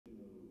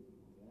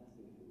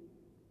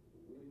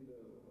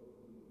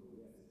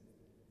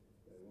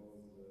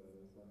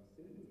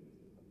sentiment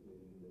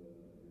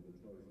in the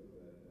choice of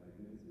that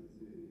magnificent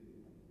city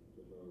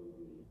to hold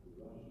the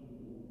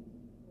Russian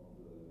of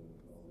their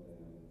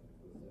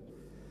perception.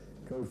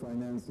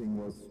 Co-financing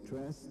was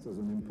stressed as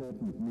an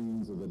important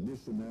means of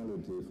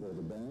additionality for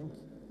the bank.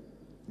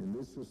 In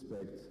this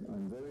respect,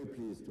 I'm very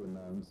pleased to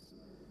announce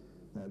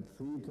that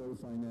 3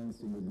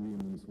 co-financing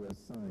agreements were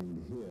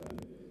signed here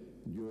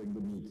during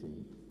the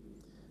meeting.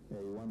 A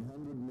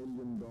 $100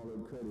 million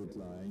credit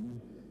line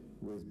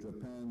with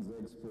Japan's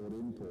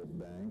Export-Import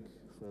Bank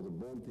for the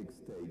Baltic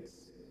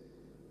states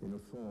in a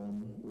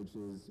form which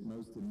is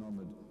most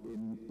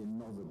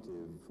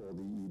innovative for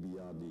the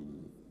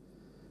EBRD.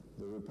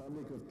 The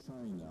Republic of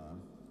China,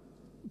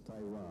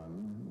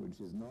 Taiwan,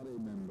 which is not a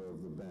member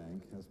of the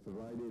bank, has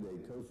provided a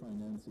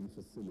co-financing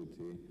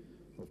facility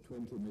of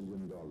 $20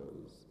 million.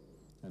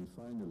 And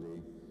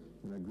finally,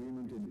 an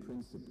agreement in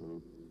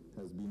principle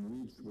has been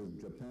reached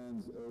with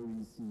Japan's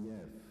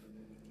OECF,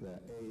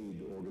 their aid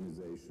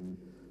organization,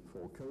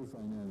 for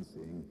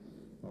co-financing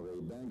of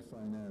a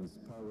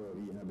bank-financed power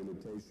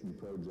rehabilitation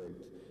project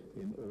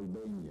in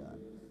Albania,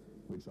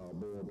 which our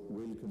board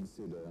will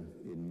consider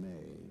in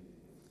May.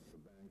 The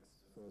bank's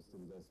first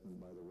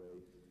investment, by the way,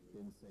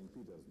 in St.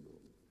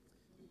 Petersburg.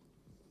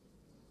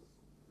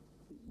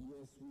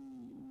 Yes,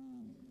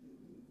 we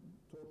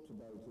talked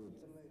about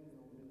it.